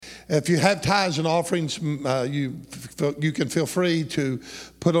If you have tithes and offerings, you can feel free to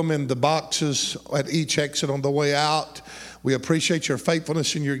put them in the boxes at each exit on the way out. We appreciate your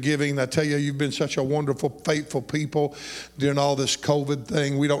faithfulness and your giving. I tell you, you've been such a wonderful, faithful people during all this COVID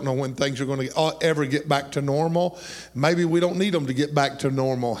thing. We don't know when things are going to ever get back to normal. Maybe we don't need them to get back to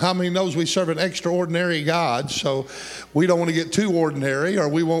normal. How many knows we serve an extraordinary God, so we don't want to get too ordinary or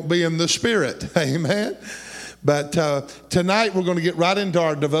we won't be in the spirit. Amen. But tonight we're going to get right into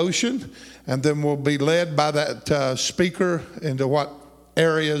our devotion, and then we'll be led by that speaker into what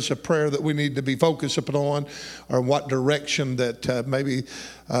areas of prayer that we need to be focused upon, or what direction that maybe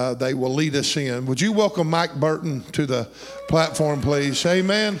they will lead us in. Would you welcome Mike Burton to the platform, please?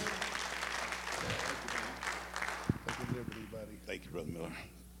 Amen. Thank you, Brother Miller.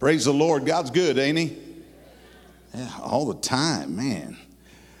 Praise the Lord. God's good, ain't he? Yeah, all the time, man.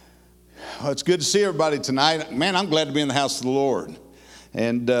 Well, it's good to see everybody tonight. Man, I'm glad to be in the house of the Lord.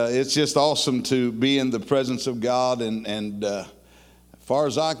 And it's just awesome to be in the presence of God. And as far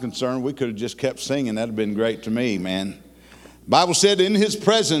as I'm concerned, we could have just kept singing. That would have been great to me, man. The Bible said in his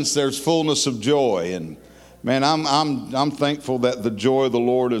presence there's fullness of joy. And man, I'm thankful that the joy of the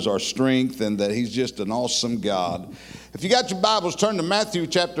Lord is our strength and that he's just an awesome God. If you got your Bibles, turn to Matthew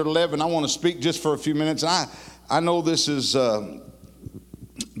chapter 11. I want to speak just for a few minutes. And I know this is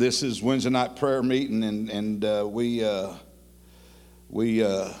Wednesday night prayer meeting, and we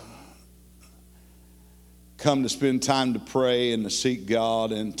come to spend time to pray and to seek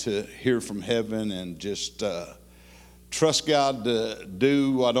God and to hear from heaven and just trust God to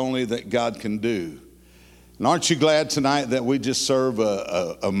do what only that God can do. And aren't you glad tonight that we just serve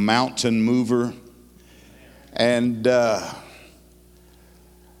a mountain mover? And how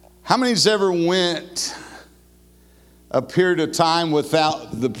many's ever went a period of time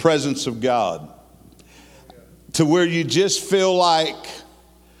without the presence of God, to where you just feel like,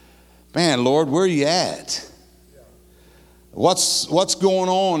 man, Lord, where are you at? What's going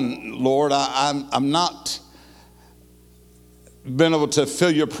on, Lord? I'm not been able to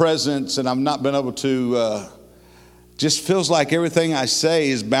feel your presence, and I've not been able to, just feels like everything I say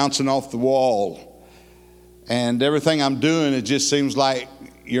is bouncing off the wall, and everything I'm doing, it just seems like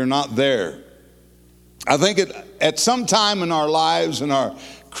you're not there. I think at some time in our lives, in our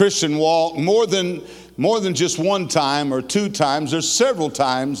Christian walk, more than just one time or two times, there's several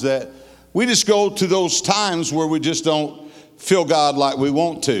times that we just go to those times where we just don't feel God like we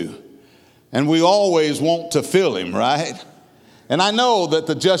want to. And we always want to feel him, right? And I know that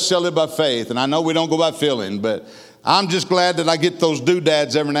the just shall live by faith, and I know we don't go by feeling, but I'm just glad that I get those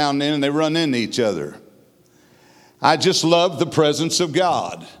doodads every now and then and they run into each other. I just love the presence of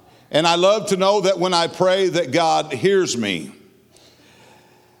God. And I love to know that when I pray that God hears me.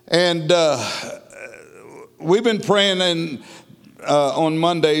 And we've been praying on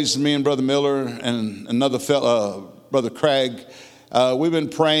Mondays, me and Brother Miller and another fellow, Brother Craig. We've been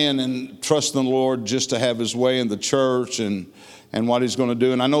praying and trusting the Lord just to have his way in the church and what he's going to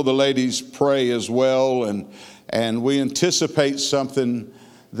do. And I know the ladies pray as well. And we anticipate something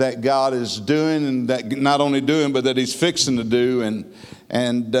that God is doing, and that not only doing, but that he's fixing to do.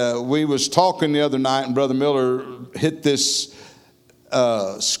 And we was talking the other night, and Brother Miller hit this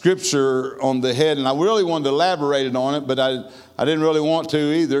scripture on the head, and I really wanted to elaborate on it, but I didn't really want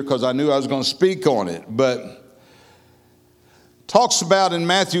to either, because I knew I was going to speak on it. But talks about in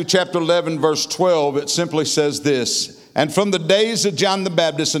Matthew chapter 11, verse 12, it simply says this: "And from the days of John the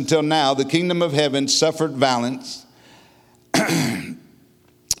Baptist until now, the kingdom of heaven suffered violence,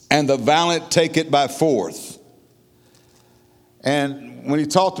 and the violent take it by force." And when he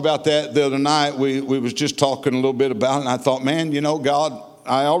talked about that the other night, we was just talking a little bit about it, and I thought, man, you know, God,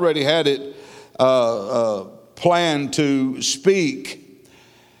 I already had it planned to speak.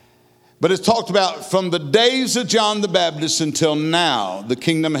 But it's talked about from the days of John the Baptist until now, the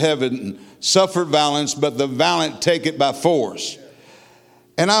kingdom of heaven suffered violence, but the violent take it by force.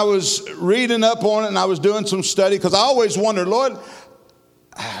 And I was reading up on it, and I was doing some study, because I always wondered, Lord,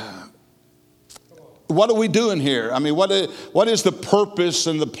 what are we doing here? I mean, what is the purpose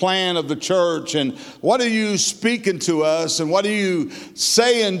and the plan of the church? And what are you speaking to us? And what are you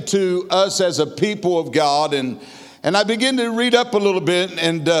saying to us as a people of God? And I began to read up a little bit,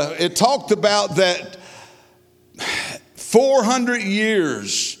 and it talked about that 400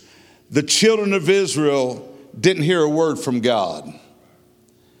 years the children of Israel didn't hear a word from God.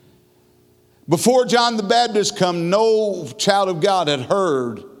 Before John the Baptist come, no child of God had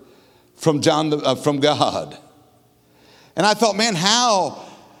heard from God. And I thought, man, how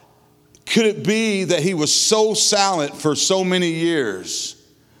could it be that he was so silent for so many years?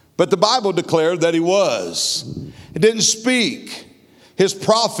 But the Bible declared that he was. He didn't speak. his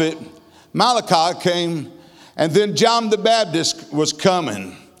prophet Malachi came, and then John the Baptist was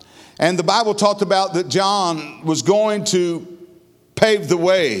coming. And the Bible talked about that John was going to pave the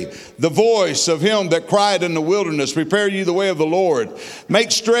way, the voice of him that cried in the wilderness, prepare ye the way of the Lord, make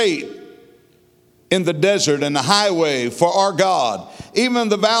straight in the desert and the highway for our God. Even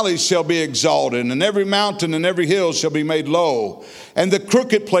the valleys shall be exalted, and every mountain and every hill shall be made low, and the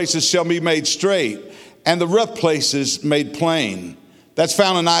crooked places shall be made straight, and the rough places made plain. That's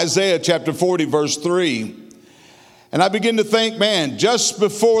found in Isaiah chapter 40, verse 3. And I begin to think, man, just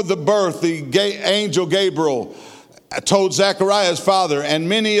before the birth, the angel Gabriel told Zechariah's father, and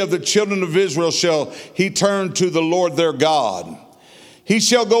many of the children of Israel shall he turn to the Lord their God. He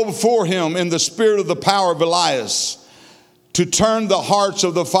shall go before him in the spirit of the power of Elias, to turn the hearts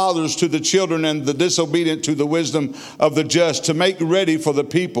of the fathers to the children, and the disobedient to the wisdom of the just, to make ready for the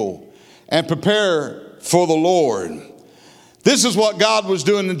people and prepare for the Lord. This is what God was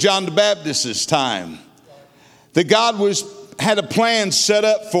doing in John the Baptist's time. That God had a plan set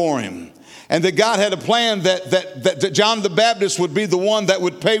up for him. And that God had a plan that John the Baptist would be the one that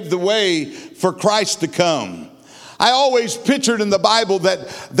would pave the way for Christ to come. I always pictured in the Bible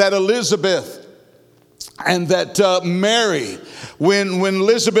that Elizabeth and that Mary, when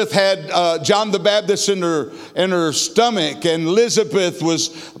Elizabeth had John the Baptist in her stomach, and Elizabeth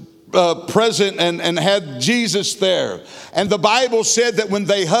was present and had Jesus there. And the Bible said that when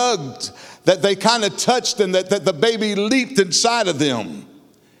they hugged, that they kind of touched, and that the baby leaped inside of them.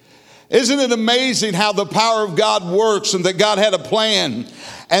 Isn't it amazing how the power of God works, and that God had a plan,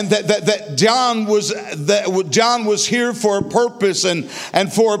 and that John was here for a purpose and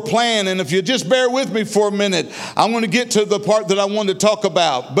for a plan? And if you just bear with me for a minute, I'm going to get to the part that I want to talk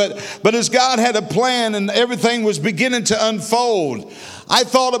about. But as God had a plan and everything was beginning to unfold, I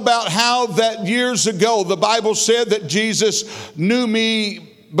thought about how that years ago the Bible said that Jesus knew me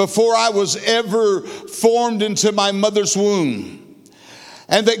before I was ever formed into my mother's womb.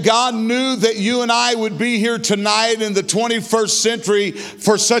 And that God knew that you and I would be here tonight in the 21st century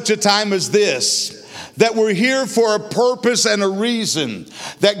for such a time as this. That we're here for a purpose and a reason.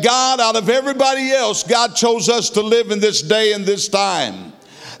 That God, out of everybody else, God chose us to live in this day and this time.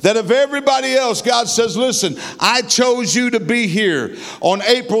 That of everybody else, God says, listen, I chose you to be here on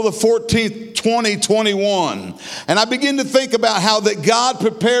April the 14th, 2021. And I begin to think about how that God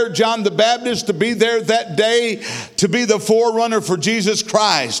prepared John the Baptist to be there that day, to be the forerunner for Jesus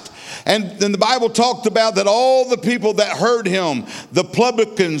Christ. And then the Bible talked about that all the people that heard him, the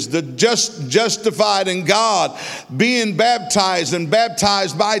publicans, the justified in God, being baptized and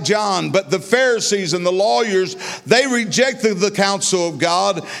baptized by John. But the Pharisees and the lawyers, they rejected the counsel of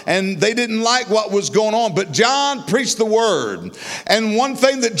God, and they didn't like what was going on. But John preached the word. And one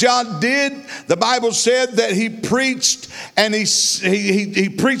thing that John did, the Bible said that he preached, and he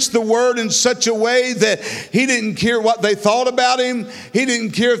preached the word in such a way that he didn't care what they thought about him. He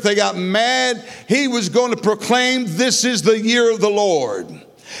didn't care if they got mad. He was going to proclaim, this is the year of the Lord.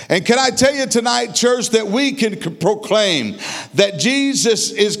 And can I tell you tonight, church, that we can proclaim that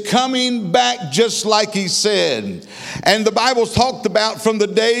Jesus is coming back just like he said. And the Bible talked about from the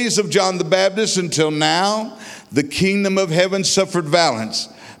days of John the Baptist until now, the kingdom of heaven suffered violence,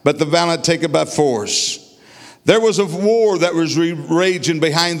 but the violent take it by force. There was a war that was raging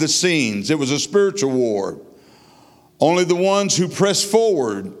behind the scenes. It was a spiritual war. Only the ones who pressed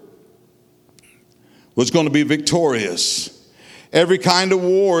forward was going to be victorious. Every kind of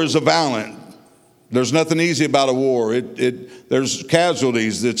war is a violent. There's nothing easy about a war. There's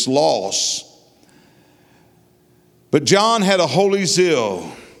casualties, it's loss. But John had a holy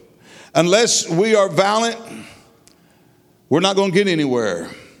zeal. Unless we are valiant, we're not going to get anywhere.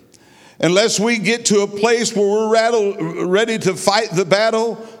 Unless we get to a place where we're ready to fight the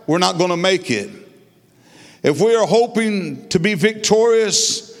battle, we're not going to make it. If we are hoping to be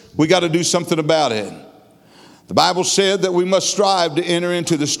victorious, we got to do something about it. The Bible said that we must strive to enter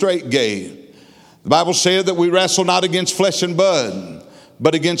into the straight gate. The Bible said that we wrestle not against flesh and blood,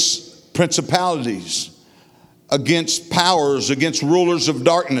 but against principalities, against powers, against rulers of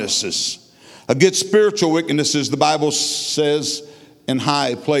darknesses, against spiritual wickednesses, the Bible says, in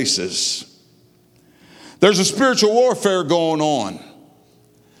high places. There's a spiritual warfare going on,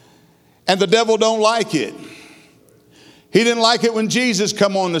 and the devil don't like it. He didn't like it when Jesus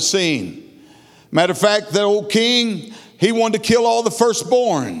come on the scene. Matter of fact, that old king, he wanted to kill all the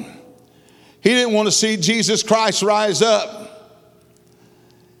firstborn. He didn't want to see Jesus Christ rise up.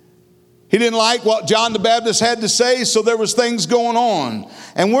 He didn't like what John the Baptist had to say, so there was things going on.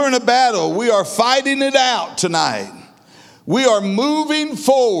 And we're in a battle. We are fighting it out tonight. We are moving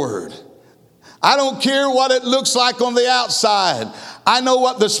forward. I don't care what it looks like on the outside. I know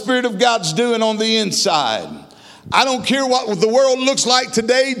what the Spirit of God's doing on the inside. I don't care what the world looks like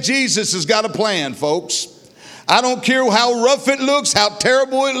today. Jesus has got a plan, folks. I don't care how rough it looks, how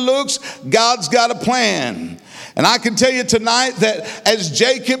terrible it looks. God's got a plan. And I can tell you tonight that as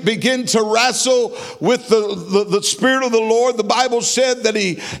Jacob began to wrestle with the Spirit of the Lord, the Bible said that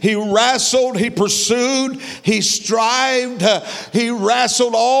he wrestled, he pursued, he strived, he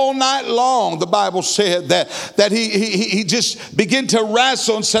wrestled all night long. The Bible said that he just began to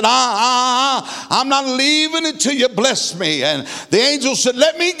wrestle and said, I'm not leaving until you bless me. And the angel said,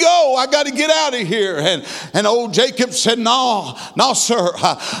 let me go. I got to get out of here. And old Jacob said, no, sir,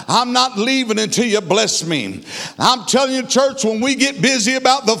 I'm not leaving until you bless me. I'm telling you, church, when we get busy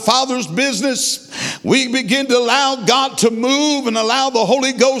about the Father's business, we begin to allow God to move and allow the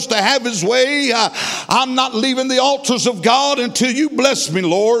Holy Ghost to have his way. I'm not leaving the altars of God until you bless me,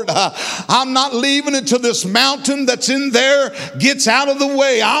 Lord. I'm not leaving until this mountain that's in there gets out of the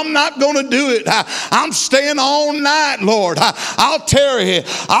way. I'm not going to do it. I'm staying all night, Lord. I'll tarry.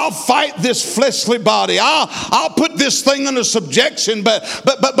 I'll fight this fleshly body. I'll put this thing under subjection. But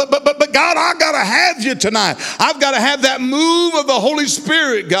God, I got to have you tonight. I've got to have that move of the Holy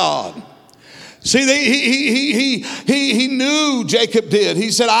Spirit, God. See, he knew, Jacob did. He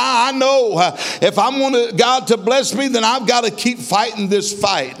said, I know if I want God to bless me, then I've got to keep fighting this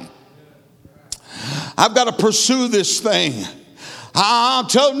fight. I've got to pursue this thing. I'm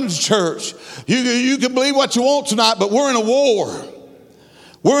telling the church, you can believe what you want tonight, but we're in a war.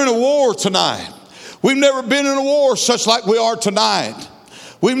 We're in a war tonight. We've never been in a war such like we are tonight.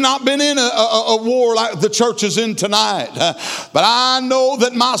 We've not been in a war like the church is in tonight. But I know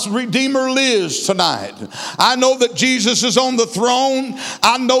that my Redeemer lives tonight. I know that Jesus is on the throne.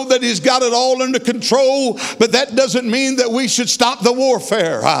 I know that he's got it all under control. But that doesn't mean that we should stop the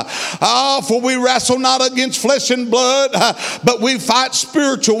warfare. For we wrestle not against flesh and blood, but we fight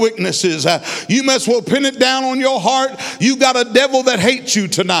spiritual weaknesses. You must well pin it down on your heart. You got a devil that hates you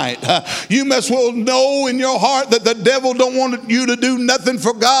tonight. You must well know in your heart that the devil don't want you to do nothing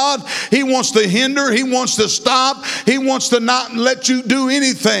for God. He wants to hinder. He wants to stop. He wants to not let you do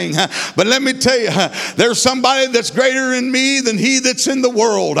anything. But let me tell you, there's somebody that's greater in me than he that's in the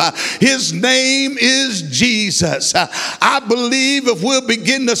world. His name is Jesus. I believe if we'll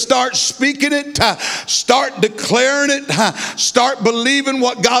begin to start speaking it, start declaring it, start believing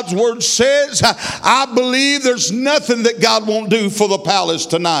what God's word says, I believe there's nothing that God won't do for the palace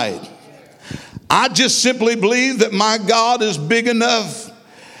tonight. I just simply believe that my God is big enough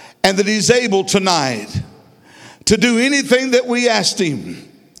and that he's able tonight to do anything that we asked him.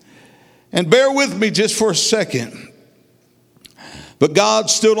 And bear with me just for a second. But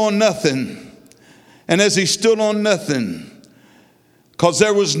God stood on nothing. And as he stood on nothing, because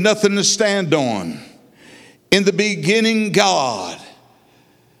there was nothing to stand on. In the beginning, God.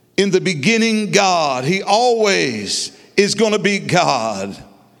 In the beginning, God. He always is going to be God.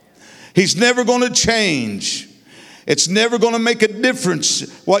 He's never going to change. It's never going to make a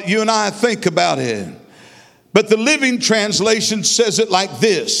difference what you and I think about it. But the Living Translation says it like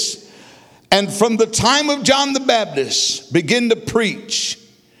this. And from the time of John the Baptist began to preach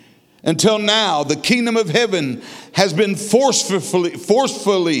until now, the kingdom of heaven has been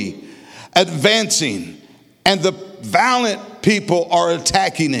forcefully advancing, and the valiant people are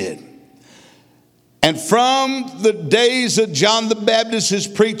attacking it. And from the days of John the Baptist is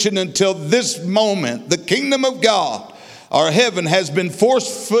preaching until this moment, the kingdom of God, or heaven, has been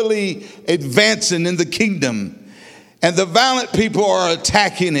forcefully advancing in the kingdom. And the violent people are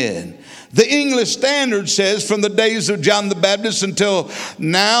attacking it. The English Standard says from the days of John the Baptist until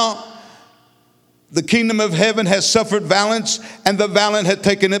now, the kingdom of heaven has suffered violence, and the violent have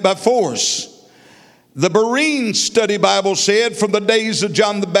taken it by force. The Berean Study Bible said from the days of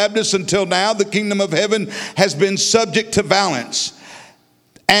John the Baptist until now, the kingdom of heaven has been subject to violence,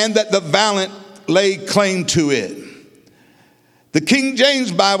 and that the violent lay claim to it. The King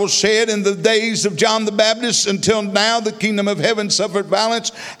James Bible said in the days of John the Baptist until now, the kingdom of heaven suffered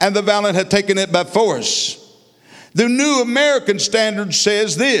violence, and the violent had taken it by force. The New American Standard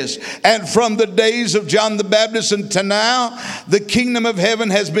says this, and from the days of John the Baptist until now, the kingdom of heaven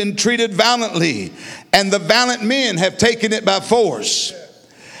has been treated violently, and the violent men have taken it by force.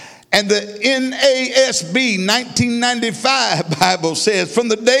 And the NASB 1995 Bible says, from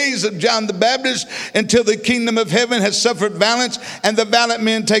the days of John the Baptist until the kingdom of heaven has suffered violence, and the violent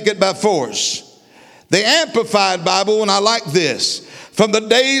men take it by force. The Amplified Bible, and I like this, from the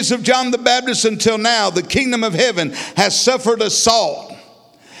days of John the Baptist until now, the kingdom of heaven has suffered assault,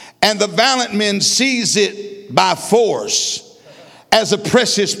 and the violent men seize it by force as a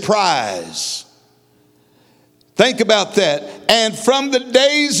precious prize. Think about that. And from the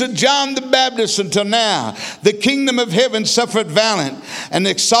days of John the Baptist until now, the kingdom of heaven suffered violent and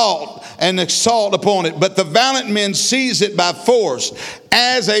assault upon it. But the valiant men seize it by force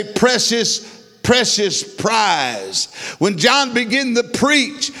as a precious prize. When John began to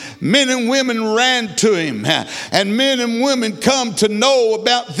preach, men and women ran to him, and men and women come to know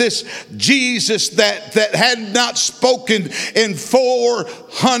about this Jesus that had not spoken in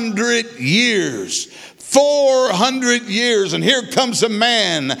 400 years. 400 years, and here comes a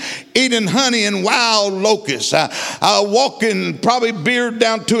man eating honey and wild locusts, walking, probably beard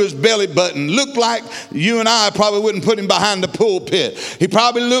down to his belly button. Looked like you and I probably wouldn't put him behind the pulpit. He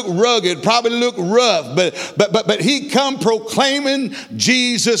probably looked rugged, probably looked rough, but he come proclaiming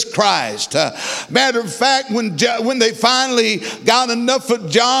Jesus Christ. Matter of fact, when they finally got enough of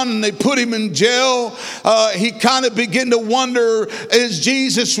John and they put him in jail, he kind of began to wonder, is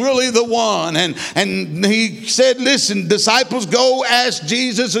Jesus really the one? And he said, listen, disciples, go ask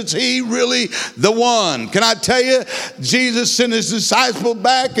Jesus, is he really the one? Can I tell you, Jesus sent his disciples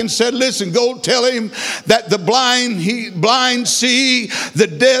back and said, listen, go tell him that the blind see, the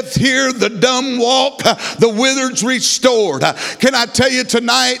deaf hear, the dumb walk, the withered's restored. Can I tell you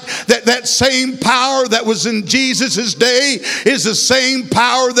tonight that same power that was in Jesus' day is the same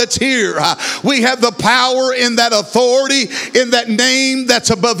power that's here. We have the power in that authority, in that name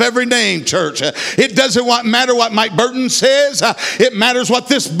that's above every name, church. It doesn't matter what Mike Burton says. It matters what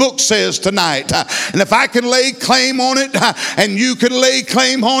this book says tonight. And if I can lay claim on it and you can lay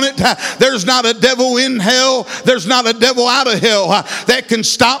claim on it, there's not a devil in hell, there's not a devil out of hell that can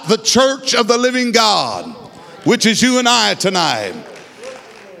stop the church of the living God, which is you and I tonight.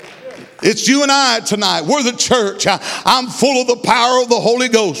 It's you and I tonight. We're the church. I'm full of the power of the Holy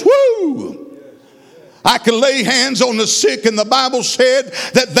Ghost. Woo! I can lay hands on the sick, and the Bible said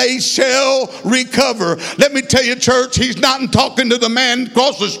that they shall recover. Let me tell you, church, he's not talking to the man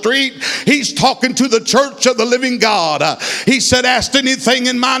across the street. He's talking to the church of the living God. He said, ask anything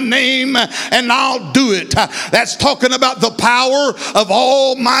in my name and I'll do it. That's talking about the power of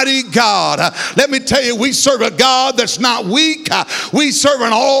Almighty God. Let me tell you, we serve a God that's not weak. We serve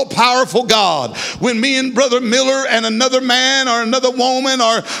an all-powerful God. When me and Brother Miller and another man or another woman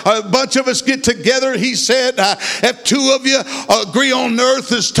or a bunch of us get together, he said, if two of you agree on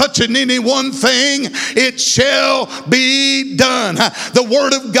earth as touching any one thing, it shall be done. The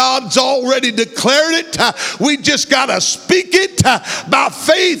word of God's already declared it. We just got to speak it by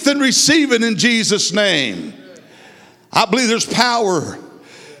faith and receive it in Jesus' name. I believe there's power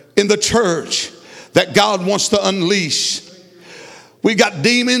in the church that God wants to unleash. We've got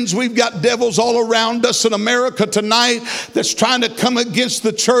demons, we've got devils all around us in America tonight that's trying to come against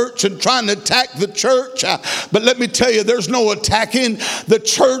the church and trying to attack the church. But let me tell you, there's no attacking the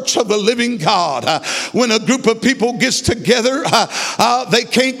church of the living God. When a group of people gets together, they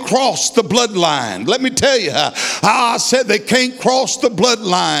can't cross the bloodline. Let me tell you, I said they can't cross the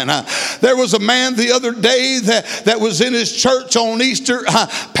bloodline. There was a man the other day that was in his church on Easter.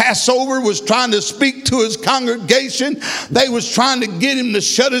 Passover was trying to speak to his congregation. They was trying to get him to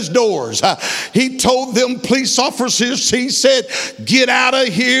shut his doors. He told them police officers, he said, get out of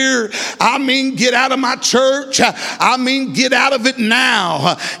here. I mean, get out of my church. I mean, get out of it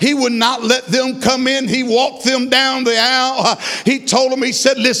now. He would not let them come in. He walked them down the aisle. He told them, he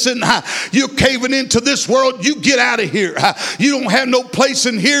said, listen, you're caving into this world. You get out of here. You don't have no place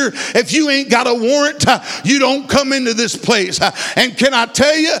in here. If you ain't got a warrant, you don't come into this place. And can I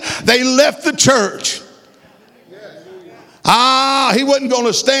tell you, they left the church. He wasn't going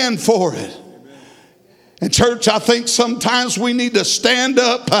to stand for it. And church, I think sometimes we need to stand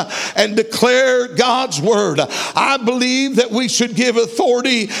up and declare God's word. I believe that we should give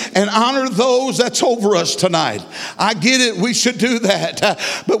authority and honor those that's over us tonight. I get it, we should do that.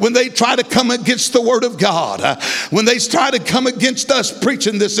 But when they try to come against the word of God, when they try to come against us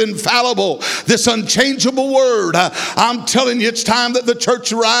preaching this infallible, this unchangeable word, I'm telling you, it's time that the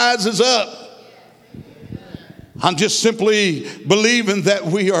church rises up. I'm just simply believing that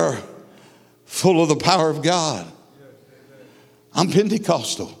we are full of the power of God. I'm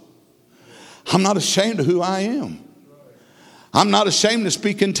Pentecostal. I'm not ashamed of who I am. I'm not ashamed to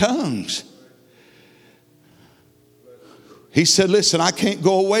speak in tongues. He said, listen, I can't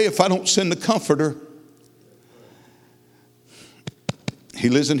go away if I don't send the Comforter. He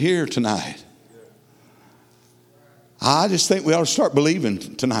lives in here tonight. I just think we ought to start believing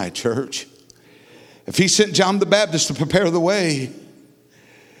tonight, church. If he sent John the Baptist to prepare the way,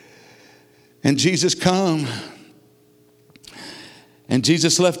 and Jesus come, and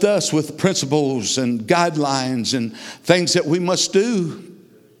Jesus left us with principles and guidelines and things that we must do,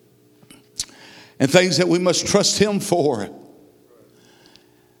 and things that we must trust him for.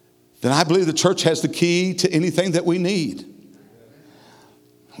 then I believe the church has the key to anything that we need.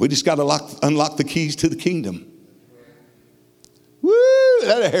 We just got to unlock the keys to the kingdom. Woo!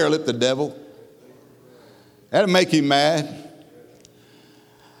 That'll hair lip the devil. That'll make him mad.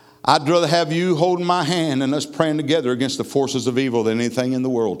 I'd rather have you holding my hand and us praying together against the forces of evil than anything in the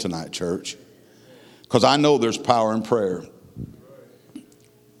world tonight, church. Because I know there's power in prayer.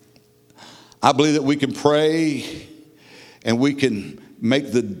 I believe that we can pray and we can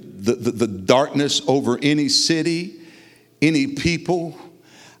make the darkness over any city, any people.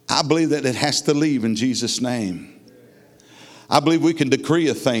 I believe that it has to leave in Jesus' name. I believe we can decree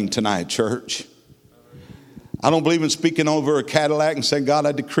a thing tonight, church. I don't believe in speaking over a Cadillac and saying, God,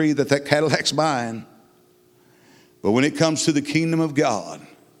 I decree that Cadillac's mine. But when it comes to the kingdom of God,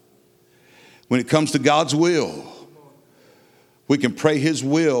 when it comes to God's will, we can pray his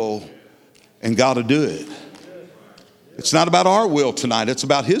will and God will do it. It's not about our will tonight. It's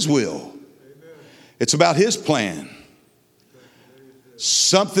about his will. It's about his plan.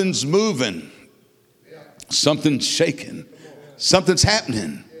 Something's moving. Something's shaking. Something's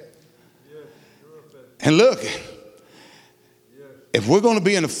happening. And look, if we're going to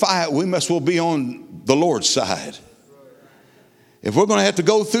be in a fight, we must well be on the Lord's side. If we're going to have to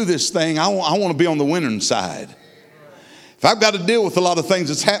go through this thing, I want to be on the winning side. If I've got to deal with a lot of things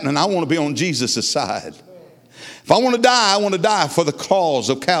that's happening, I want to be on Jesus' side. If I want to die, I want to die for the cause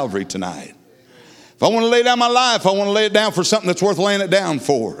of Calvary tonight. If I want to lay down my life, I want to lay it down for something that's worth laying it down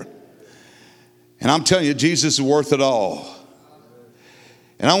for. And I'm telling you, Jesus is worth it all.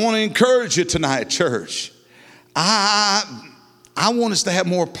 And I want to encourage you tonight, church. I want us to have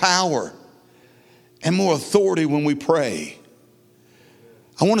more power and more authority when we pray.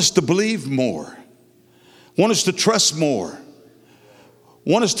 I want us to believe more. I want us to trust more. I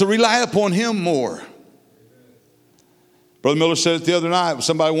want us to rely upon him more. Brother Miller said it the other night. When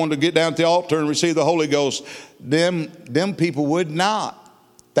somebody wanted to get down at the altar and receive the Holy Ghost, them people would not.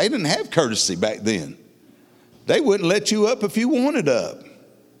 They didn't have courtesy back then. They wouldn't let you up if you wanted up.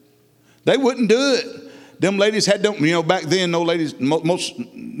 They wouldn't do it. Them ladies had them, back then, no ladies, most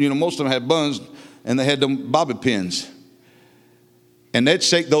of them had buns and they had them bobby pins. And they'd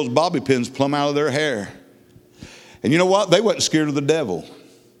shake those bobby pins plumb out of their hair. And you know what? They wasn't scared of the devil.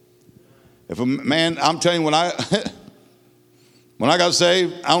 If a man, I'm telling you, when I got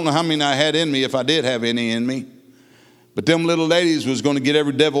saved, I don't know how many I had in me, if I did have any in me. But them little ladies was going to get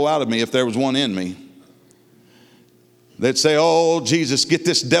every devil out of me if there was one in me. They'd say, oh, Jesus, get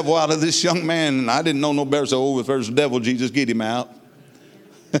this devil out of this young man. And I didn't know no better. So, if there's a devil, Jesus, get him out.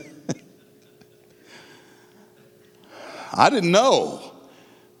 I didn't know.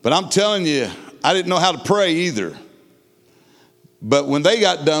 But I'm telling you, I didn't know how to pray either. But when they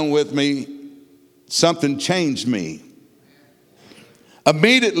got done with me, something changed me.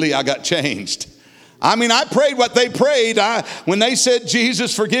 Immediately I got changed. I mean, I prayed what they prayed. When they said,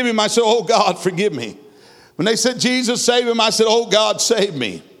 Jesus, forgive him, I said, oh, God, forgive me. When they said, Jesus, save him, I said, oh, God, save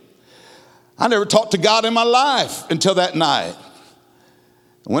me. I never talked to God in my life until that night.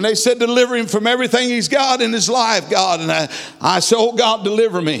 When they said, deliver him from everything he's got in his life, God, and I said, oh, God,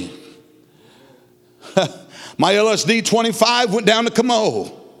 deliver me. My LSD 25 went down to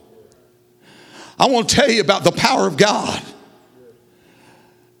Camo. I want to tell you about the power of God.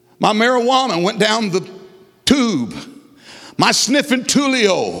 My marijuana went down the tube. My sniffing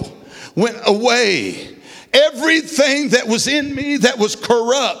Tulio went away. Everything that was in me that was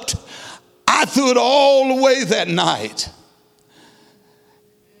corrupt, I threw it all away that night.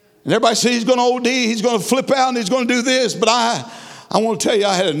 And everybody said he's going to OD, he's going to flip out, and he's going to do this. But I want to tell you,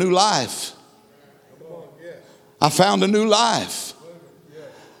 I had a new life. I found a new life.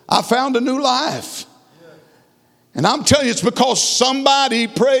 I found a new life. And I'm telling you, it's because somebody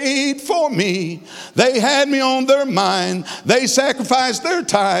prayed for me. They had me on their mind. They sacrificed their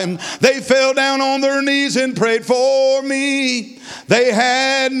time. They fell down on their knees and prayed for me. They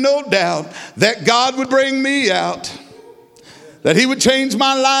had no doubt that God would bring me out, that he would change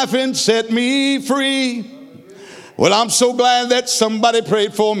my life and set me free. Well, I'm so glad that somebody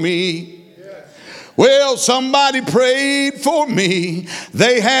prayed for me. Well, somebody prayed for me.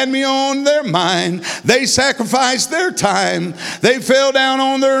 They had me on their mind. They sacrificed their time. They fell down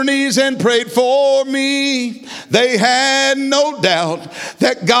on their knees and prayed for me. They had no doubt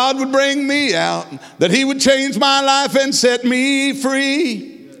that God would bring me out, that he would change my life and set me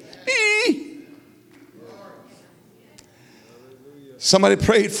free. Somebody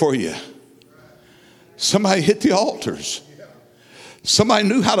prayed for you. Somebody hit the altars. Somebody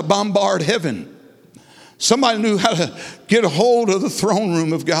knew how to bombard heaven. Somebody knew how to get a hold of the throne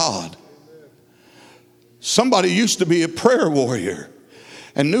room of God. Somebody used to be a prayer warrior.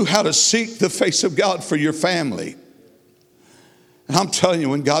 and knew how to seek the face of God for your family. And I'm telling you,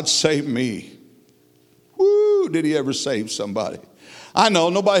 when God saved me, whoo, did he ever save somebody? I know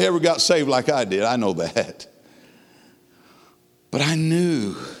nobody ever got saved like I did. I know that. But I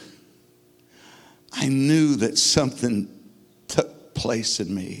knew that something took place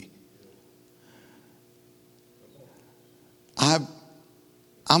in me.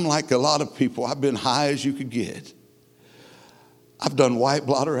 I'm like a lot of people. I've been high as you could get. I've done white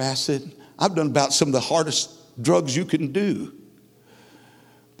blotter acid. I've done about some of the hardest drugs you can do.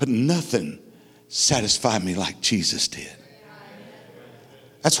 But nothing satisfied me like Jesus did.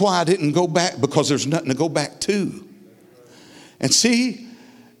 That's why I didn't go back, because there's nothing to go back to. And see,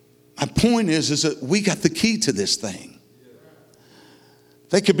 my point is that we got the key to this thing.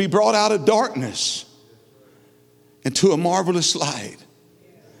 They could be brought out of darkness into a marvelous light.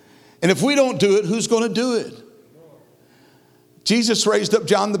 And if we don't do it, who's going to do it? Jesus raised up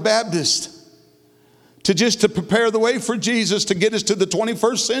John the Baptist to prepare the way for Jesus to get us to the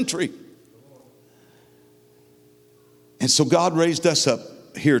 21st century. And so God raised us up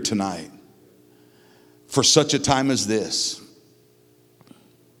here tonight for such a time as this.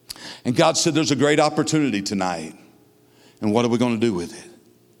 And God said there's a great opportunity tonight. And what are we going to do with it?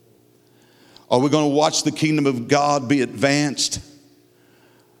 Are we going to watch the kingdom of God be advanced?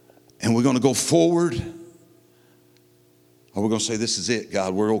 And we're going to go forward? Or we're going to say, this is it,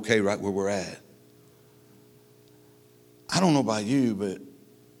 God, we're okay right where we're at? I don't know about you, but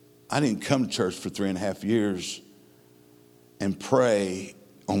I didn't come to church for 3.5 years and pray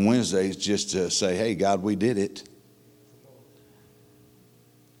on Wednesdays just to say, hey, God, we did it.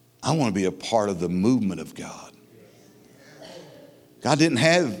 I want to be a part of the movement of God. God didn't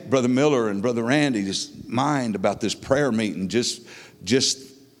have Brother Miller and Brother Randy's mind about this prayer meeting just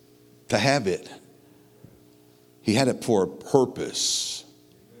to have it. He had it for a purpose.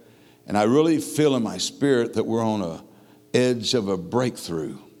 And I really feel in my spirit that we're on an edge of a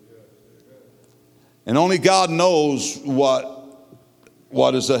breakthrough. And only God knows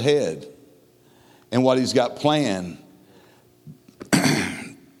what is ahead and what he's got planned.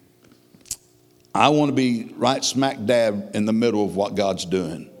 I want to be right smack dab in the middle of what God's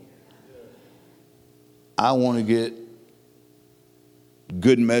doing. I want to get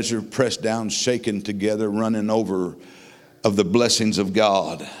good measure, pressed down, shaken together, running over of the blessings of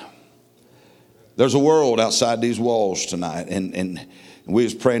God. There's a world outside these walls tonight. And we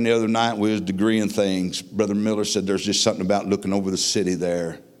was praying the other night, we was agreeing things. Brother Miller said there's just something about looking over the city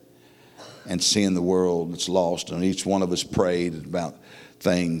there and seeing the world that's lost. And each one of us prayed about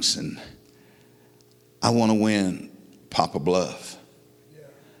things. And I want to win Papa Bluff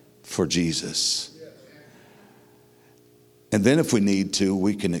for Jesus. And then if we need to,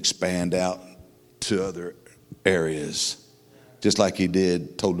 we can expand out to other areas. Just like he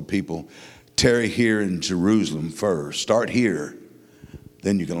did, told the people, tarry here in Jerusalem first. Start here.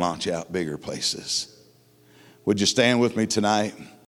 Then you can launch out bigger places. Would you stand with me tonight?